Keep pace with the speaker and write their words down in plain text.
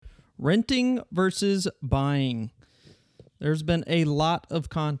Renting versus buying. There's been a lot of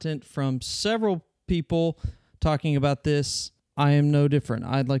content from several people talking about this. I am no different.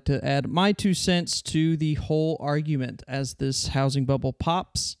 I'd like to add my 2 cents to the whole argument as this housing bubble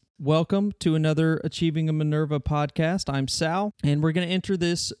pops. Welcome to another Achieving a Minerva podcast. I'm Sal, and we're going to enter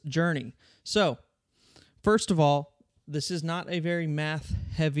this journey. So, first of all, this is not a very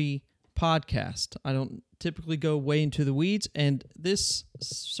math-heavy podcast. I don't typically go way into the weeds, and this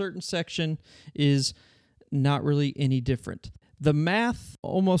certain section is not really any different. The math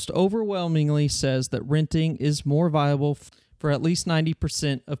almost overwhelmingly says that renting is more viable for at least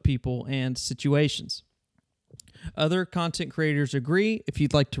 90% of people and situations. Other content creators agree. If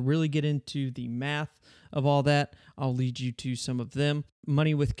you'd like to really get into the math of all that, I'll lead you to some of them.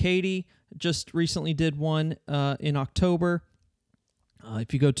 Money with Katie just recently did one in October.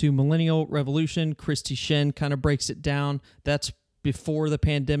 If you go to Millennial Revolution, Christy Shen kind of breaks it down. That's before the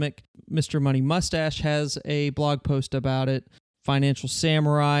pandemic. Mr. Money Mustache has a blog post about it. Financial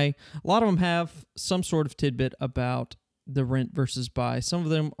Samurai. A lot of them have some sort of tidbit about the rent versus buy. Some of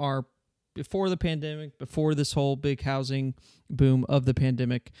them are before the pandemic, before this whole big housing boom of the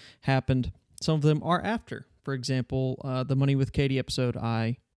pandemic happened. Some of them are after. For example, the Money with Katie episode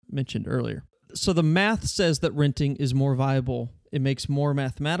I mentioned earlier. So the math says that renting is more viable. It makes more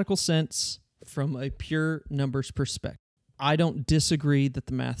mathematical sense from a pure numbers perspective. I don't disagree that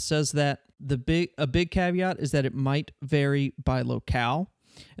the math says that. A big caveat is that it might vary by locale,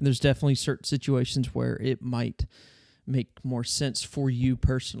 and there's definitely certain situations where it might make more sense for you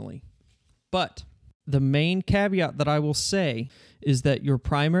personally. But the main caveat that I will say is that your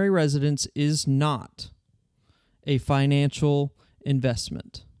primary residence is not a financial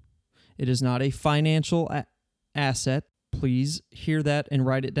investment. It is not a financial asset. Please hear that and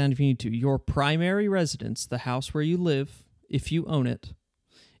write it down if you need to. Your primary residence, the house where you live, if you own it,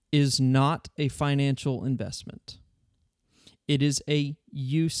 is not a financial investment. It is a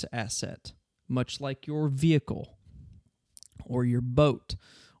use asset, much like your vehicle or your boat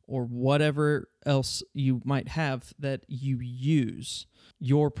or whatever else you might have that you use.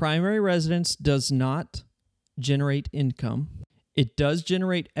 Your primary residence does not generate income. It does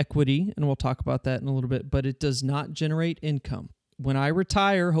generate equity, and we'll talk about that in a little bit, but it does not generate income. When I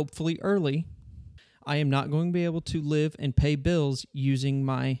retire, hopefully early, I am not going to be able to live and pay bills using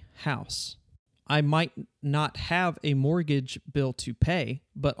my house. I might not have a mortgage bill to pay,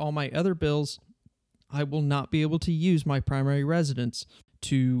 but all my other bills, I will not be able to use my primary residence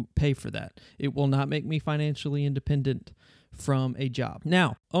to pay for that. It will not make me financially independent from a job.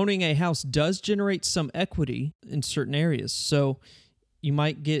 Now, owning a house does generate some equity in certain areas. So you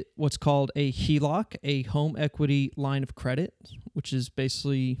might get what's called a HELOC, a home equity line of credit, which is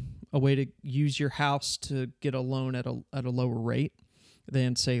basically a way to use your house to get a loan at a lower rate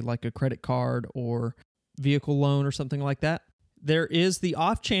than, say, like a credit card or vehicle loan or something like that. There is the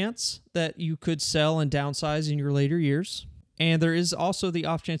off chance that you could sell and downsize in your later years. And there is also the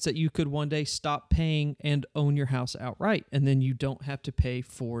off chance that you could one day stop paying and own your house outright, and then you don't have to pay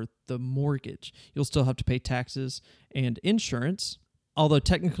for the mortgage. You'll still have to pay taxes and insurance, although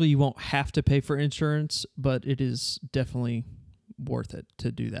technically you won't have to pay for insurance, but it is definitely worth it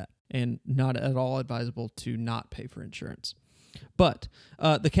to do that, and not at all advisable to not pay for insurance. But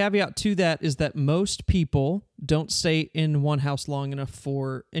the caveat to that is that most people don't stay in one house long enough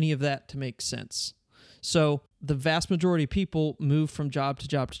for any of that to make sense. So the vast majority of people move from job to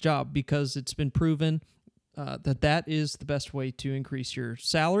job to job because it's been proven that is the best way to increase your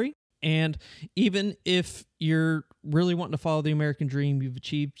salary. And even if you're really wanting to follow the American dream, you've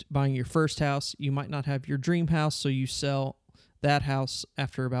achieved buying your first house, you might not have your dream house, so you sell that house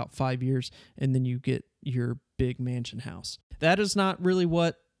after about 5 years, and then you get your big mansion house. That is not really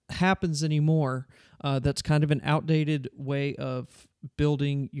what happens anymore. That's kind of an outdated way of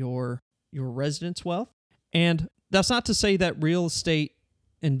building your residence wealth. And that's not to say that real estate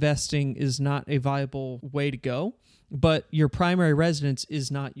investing is not a viable way to go, but your primary residence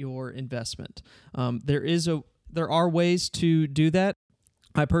is not your investment. There are ways to do that.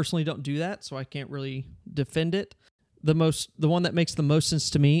 I personally don't do that, so I can't really defend it. The one that makes the most sense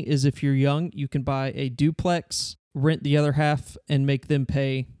to me is if you're young, you can buy a duplex, rent the other half, and make them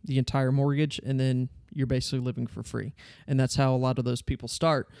pay the entire mortgage, and then you're basically living for free. And that's how a lot of those people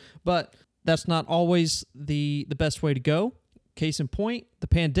start. But that's not always the best way to go. Case in point, the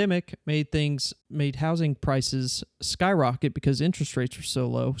pandemic made housing prices skyrocket because interest rates were so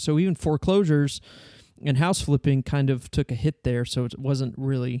low. So even foreclosures and house flipping kind of took a hit there. So it wasn't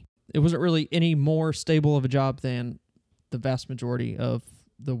really any more stable of a job than the vast majority of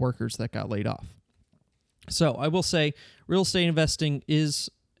the workers that got laid off. So I will say real estate investing is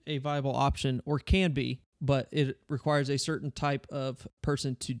a viable option, or can be, but it requires a certain type of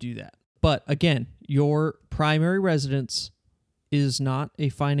person to do that. But again, your primary residence is not a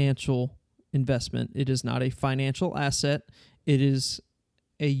financial investment. It is not a financial asset. It is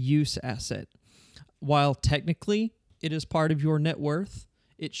a use asset. While technically it is part of your net worth,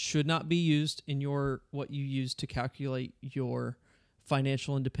 it should not be used in what you use to calculate your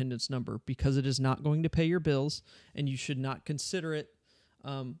financial independence number, because it is not going to pay your bills, and you should not consider it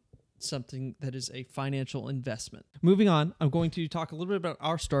something that is a financial investment. Moving on, I'm going to talk a little bit about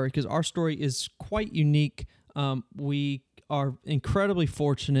our story, because our story is quite unique. We are incredibly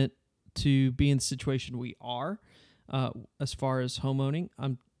fortunate to be in the situation we are as far as home owning.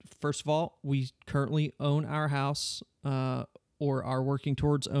 First of all, we currently own our house or are working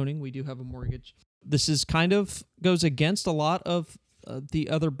towards owning. We do have a mortgage. This is kind of goes against a lot of the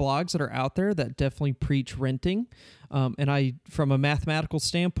other blogs that are out there that definitely preach renting. And from a mathematical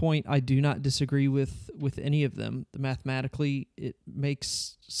standpoint, I do not disagree with any of them. Mathematically, it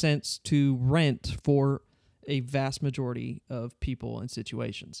makes sense to rent for a vast majority of people and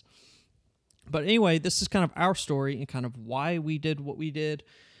situations. But anyway, this is kind of our story and kind of why we did what we did,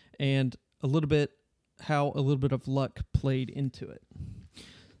 and a little bit how a little bit of luck played into it.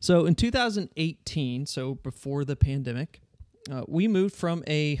 So in 2018, so before the pandemic, we moved from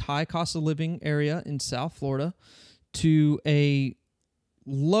a high cost of living area in South Florida to a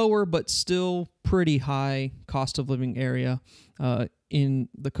lower but still pretty high cost of living area in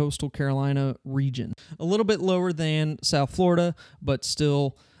the coastal Carolina region. A little bit lower than South Florida, but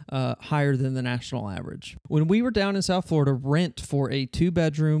still higher than the national average. When we were down in South Florida, rent for a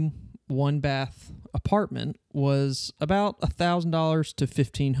 2-bedroom, 1-bath apartment was about $1,000 to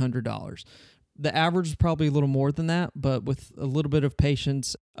 $1,500. The average is probably a little more than that, but with a little bit of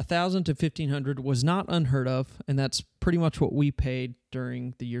patience, $1,000 to $1,500 was not unheard of, and that's pretty much what we paid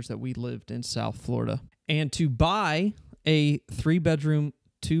during the years that we lived in South Florida. And to buy a 3-bedroom,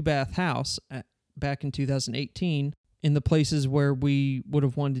 2-bath house back in 2018 in the places where we would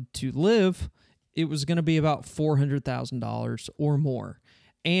have wanted to live, it was going to be about $400,000 or more.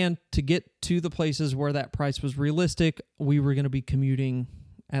 And to get to the places where that price was realistic, we were going to be commuting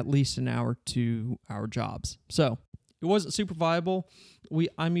at least an hour to our jobs. So it wasn't super viable.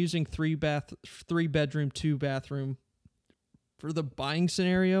 I'm using 3-bedroom, 2-bathroom for the buying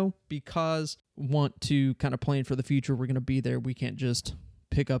scenario, because we want to kind of plan for the future. We're going to be there. We can't just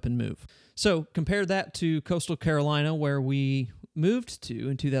pick up and move. So compare that to coastal Carolina, where we moved to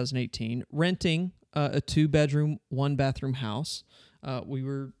in 2018, renting a 2-bedroom, 1-bathroom house. We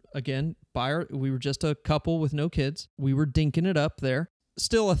were, again, we were just a couple with no kids. We were dinking it up there.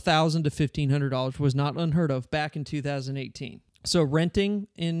 Still $1,000 to $1,500 was not unheard of back in 2018. So renting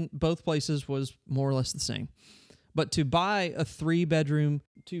in both places was more or less the same. But to buy a 3-bedroom,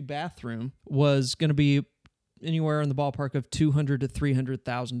 2-bathroom was going to be anywhere in the ballpark of $200,000 to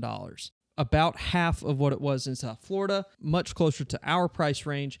 $300,000. About half of what it was in South Florida, much closer to our price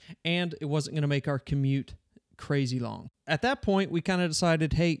range, and it wasn't going to make our commute crazy long. At that point, we kind of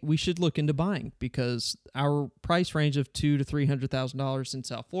decided, hey, we should look into buying, because our price range of $200,000 to $300,000 in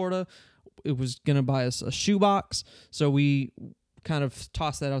South Florida, it was going to buy us a shoebox. So we kind of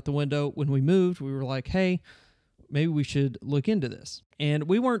tossed that out the window. When we moved, we were like, hey, maybe we should look into this. And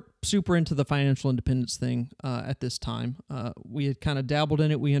we weren't super into the financial independence thing at this time. We had kind of dabbled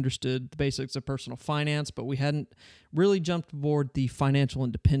in it. We understood the basics of personal finance, but we hadn't really jumped aboard the financial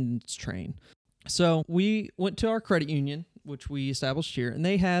independence train. So we went to our credit union, which we established here, and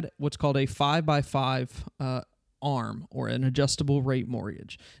they had what's called a 5x5 ARM, or an adjustable rate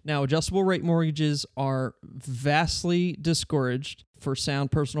mortgage. Now, adjustable rate mortgages are vastly discouraged for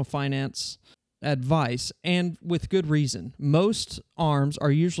sound personal finance advice, and with good reason. Most ARMs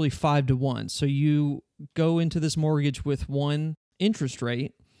are usually 5-to-1. So you go into this mortgage with one interest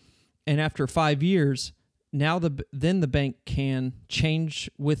rate, and after 5 years, then the bank can change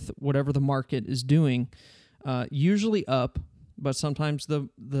with whatever the market is doing, usually up, but sometimes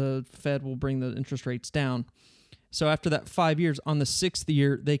the Fed will bring the interest rates down. So after that 5 years, on the 6th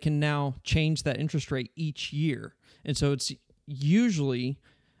year, they can now change that interest rate each year. And so it's usually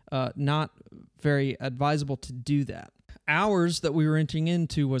not very advisable to do that. Ours that we were entering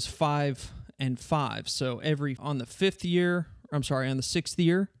into was 5 and 5. So on the 6th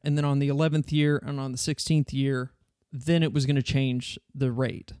year, and then on the 11th year and on the 16th year, then it was going to change the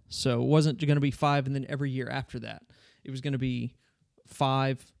rate. So it wasn't going to be 5 and then every year after that. It was going to be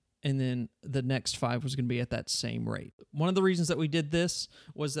 5, and then the next 5 was going to be at that same rate. One of the reasons that we did this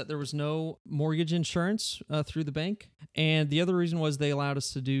was that there was no mortgage insurance through the bank. And the other reason was they allowed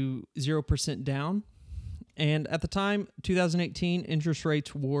us to do 0% down. And at the time, 2018, interest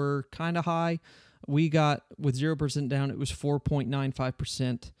rates were kind of high. We got, with 0% down, it was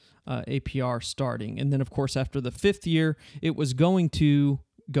 4.95% APR starting. And then, of course, after the 5th year, it was going to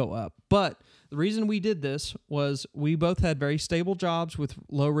go up. But the reason we did this was we both had very stable jobs with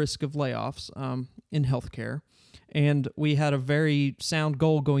low risk of layoffs in healthcare. And we had a very sound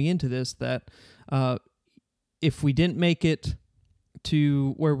goal going into this that if we didn't make it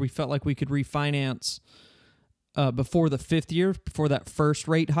to where we felt like we could refinance before the 5th year, before that first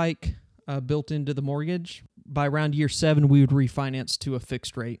rate hike built into the mortgage, by around year 7, we would refinance to a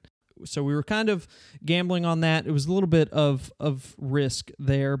fixed rate. So we were kind of gambling on that. It was a little bit of risk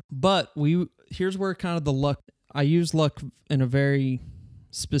there, but here's where kind of the luck, I use luck in a very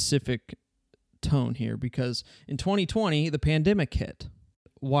specific tone here, because in 2020, the pandemic hit.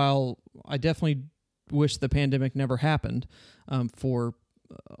 While I definitely wish the pandemic never happened for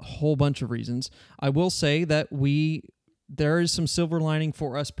a whole bunch of reasons, I will say that there is some silver lining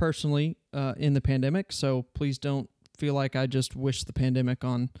for us personally in the pandemic. So please don't feel like I just wish the pandemic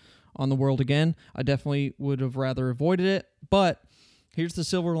on the world again. I definitely would have rather avoided it. But here's the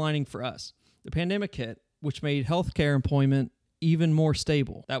silver lining for us. The pandemic hit, which made healthcare employment even more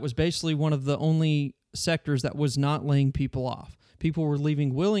stable. That was basically one of the only sectors that was not laying people off. People were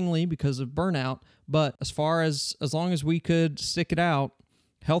leaving willingly because of burnout, but as long as we could stick it out,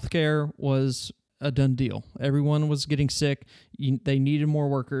 healthcare was a done deal. Everyone was getting sick. They needed more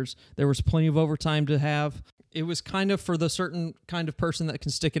workers. There was plenty of overtime to have. It was kind of, for the certain kind of person that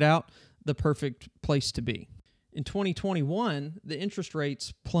can stick it out, the perfect place to be. In 2021, the interest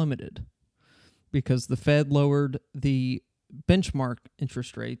rates plummeted because the Fed lowered the benchmark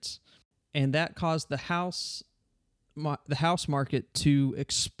interest rates, and that caused the house market to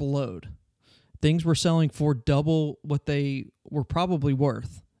explode. Things were selling for double what they were probably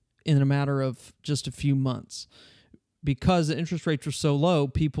worth in a matter of just a few months. Because the interest rates were so low,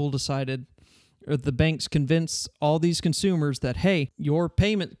 people decided, or the banks convinced all these consumers that, hey, your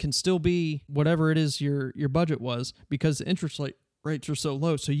payment can still be whatever it is your budget was, because the interest rates are so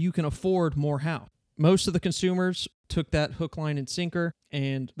low, so you can afford more house. Most of the consumers took that hook, line, and sinker,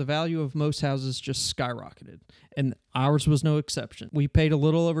 and the value of most houses just skyrocketed. And ours was no exception. We paid a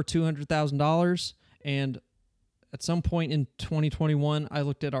little over $200,000, and at some point in 2021, I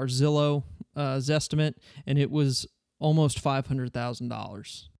looked at our Zillow Zestimate, and it was almost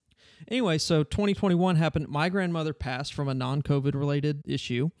 $500,000. Anyway, so 2021 happened. My grandmother passed from a non-COVID related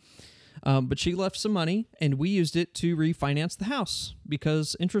issue, but she left some money, and we used it to refinance the house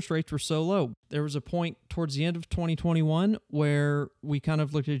because interest rates were so low. There was a point towards the end of 2021 where we kind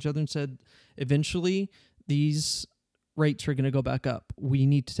of looked at each other and said, eventually these rates are going to go back up. We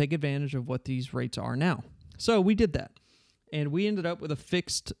need to take advantage of what these rates are now. So we did that, and we ended up with a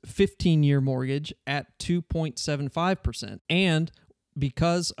fixed 15-year mortgage at 2.75%. And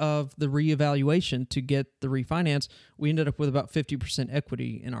because of the reevaluation to get the refinance, we ended up with about 50%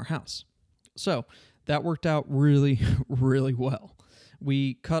 equity in our house. So that worked out really, really well.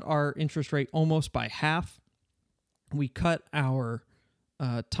 We cut our interest rate almost by half. We cut our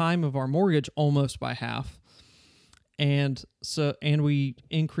time of our mortgage almost by half. And we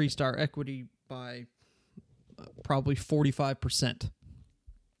increased our equity by probably 45%.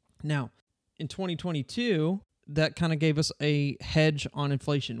 Now, in 2022, that kind of gave us a hedge on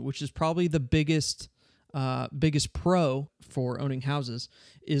inflation, which is probably the biggest pro for owning houses,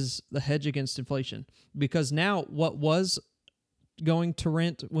 is the hedge against inflation. Because now what was going to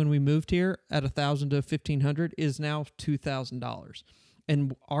rent when we moved here at $1,000 to $1,500 is now $2,000,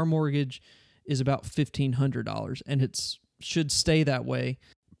 and our mortgage is about $1,500, and it should stay that way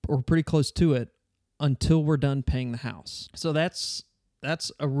or pretty close to it until we're done paying the house. So that's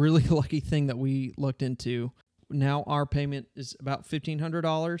a really lucky thing that we looked into. Now our payment is about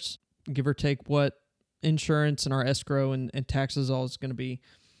 $1,500, give or take what insurance and our escrow and taxes all is going to be.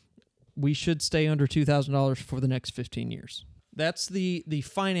 We should stay under $2,000 for the next 15 years. That's the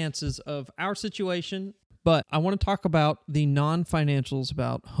finances of our situation. But I want to talk about the non-financials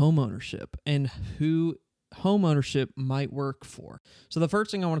about home ownership and who home ownership might work for. So the first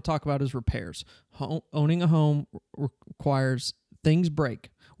thing I want to talk about is repairs. Owning a home requires things break.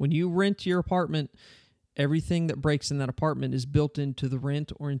 When you rent your apartment, everything that breaks in that apartment is built into the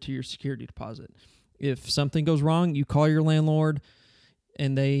rent or into your security deposit. If something goes wrong, you call your landlord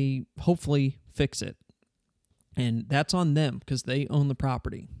and they hopefully fix it. And that's on them because they own the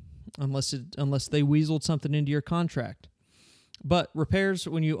property, unless they weaseled something into your contract. But repairs,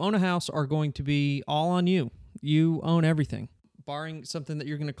 when you own a house, are going to be all on you. You own everything. Barring something that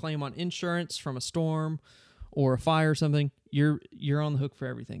you're going to claim on insurance from a storm or a fire or something, you're on the hook for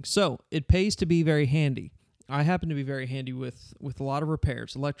everything. So it pays to be very handy. I happen to be very handy with a lot of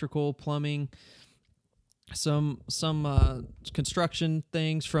repairs, electrical, plumbing, some construction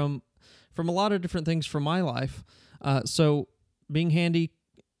things from a lot of different things from my life. So being handy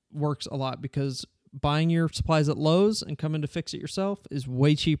works a lot because buying your supplies at Lowe's and coming to fix it yourself is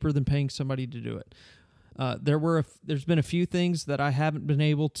way cheaper than paying somebody to do it. There's been a few things that I haven't been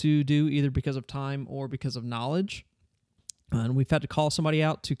able to do either because of time or because of knowledge. And we've had to call somebody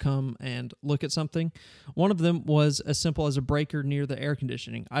out to come and look at something. One of them was as simple as a breaker near the air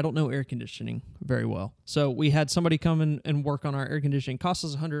conditioning. I don't know air conditioning very well. So we had somebody come in and work on our air conditioning. It cost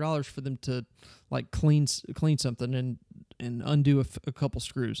us $100 for them to like clean something and undo a couple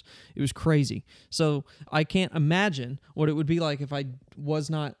screws. It was crazy. So I can't imagine what it would be like if I was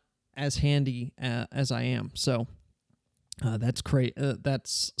not as handy as I am. So that's great.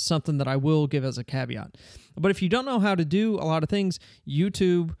 That's something that I will give as a caveat. But if you don't know how to do a lot of things,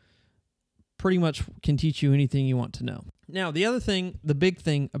 YouTube pretty much can teach you anything you want to know. Now, the big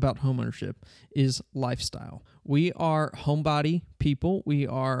thing about homeownership is lifestyle. We are homebody people. We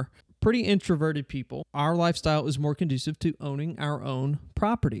are pretty introverted people. Our lifestyle is more conducive to owning our own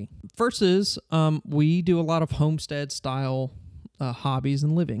property. First is we do a lot of homestead style hobbies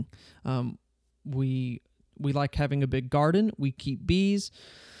and living. We like having a big garden. We keep bees.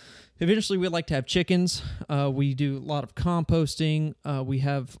 Eventually, we like to have chickens. We do a lot of composting. We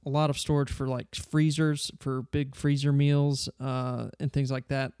have a lot of storage for like freezers, for big freezer meals and things like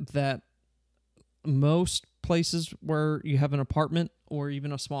that. That most places where you have an apartment or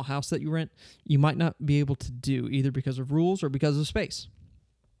even a small house that you rent, you might not be able to do either because of rules or because of space.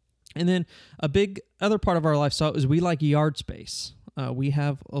 And then a big other part of our lifestyle is we like yard space. We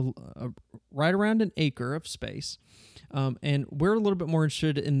have a right around an acre of space, and we're a little bit more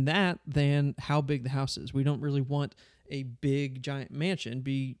interested in that than how big the house is. We don't really want a big, giant mansion,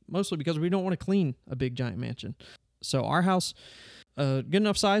 mostly because we don't want to clean a big, giant mansion. So our house, good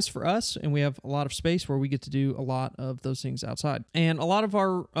enough size for us, and we have a lot of space where we get to do a lot of those things outside. And a lot of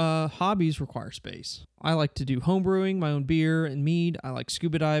our hobbies require space. I like to do home brewing, my own beer and mead. I like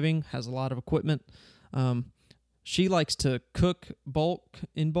scuba diving, has a lot of equipment. She likes to cook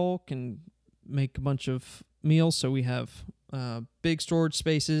in bulk and make a bunch of meals. So we have big storage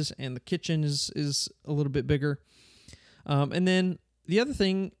spaces, and the kitchen is a little bit bigger. And then the other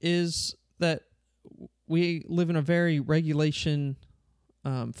thing is that we live in a very regulation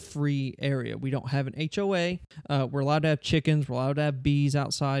free area. We don't have an HOA. We're allowed to have chickens. We're allowed to have bees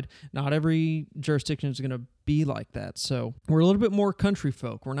outside. Not every jurisdiction is going to be like that. So we're a little bit more country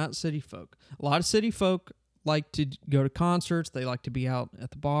folk. We're not city folk. A lot of city folk like to go to concerts. They like to be out at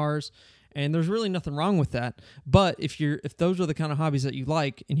the bars, and there's really nothing wrong with that. But if those are the kind of hobbies that you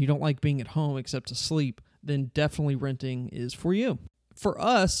like and you don't like being at home except to sleep, then definitely renting is for you. For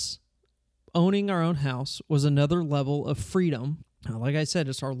us, owning our own house was another level of freedom. Like I said,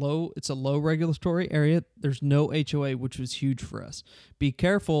 it's a low regulatory area. There's no HOA, which was huge for us. Be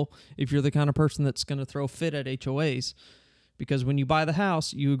careful if you're the kind of person that's going to throw a fit at HOAs, because when you buy the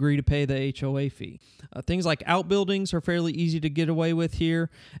house, you agree to pay the HOA fee. Things like outbuildings are fairly easy to get away with here.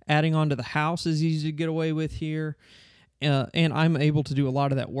 Adding on to the house is easy to get away with here. And I'm able to do a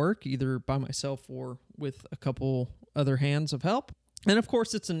lot of that work, either by myself or with a couple other hands of help. And of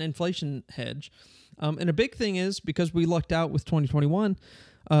course, it's an inflation hedge. And a big thing is, because we lucked out with 2021,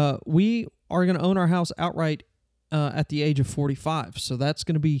 we are going to own our house outright at the age of 45. So that's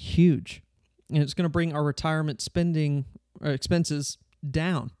going to be huge. And it's going to bring our retirement spending expenses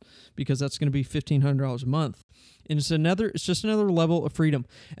down, because that's going to be $1,500 a month. And it's just another level of freedom.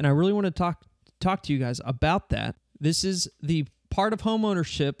 And I really want to talk to you guys about that. This is the part of home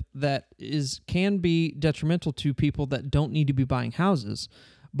ownership that can be detrimental to people that don't need to be buying houses.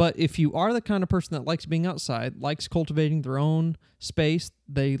 But if you are the kind of person that likes being outside, likes cultivating their own space,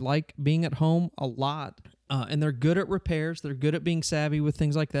 they like being at home a lot, and they're good at repairs, they're good at being savvy with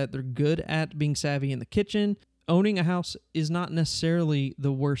things like that, they're good at being savvy in the kitchen, owning a house is not necessarily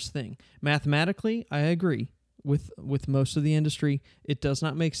the worst thing. Mathematically, I agree with most of the industry. It does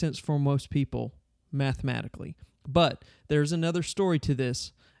not make sense for most people mathematically. But there's another story to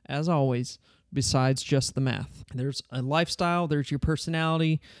this, as always, besides just the math. There's a lifestyle, there's your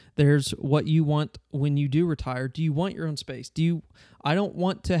personality, there's what you want when you do retire. Do you want your own space? I don't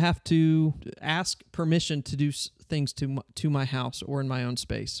want to have to ask permission to do things to my house or in my own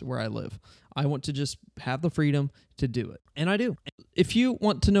space where I live. I want to just have the freedom to do it. And I do. If you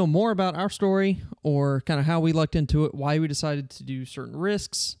want to know more about our story or kind of how we lucked into it, why we decided to do certain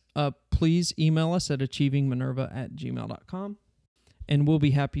risks, please email us at achievingminerva@gmail.com. And we'll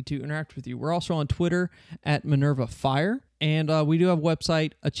be happy to interact with you. We're also on Twitter at Minerva Fire. And we do have a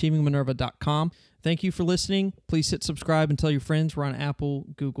website, achievingminerva.com. Thank you for listening. Please hit subscribe and tell your friends. We're on Apple,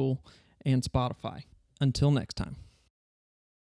 Google, and Spotify. Until next time.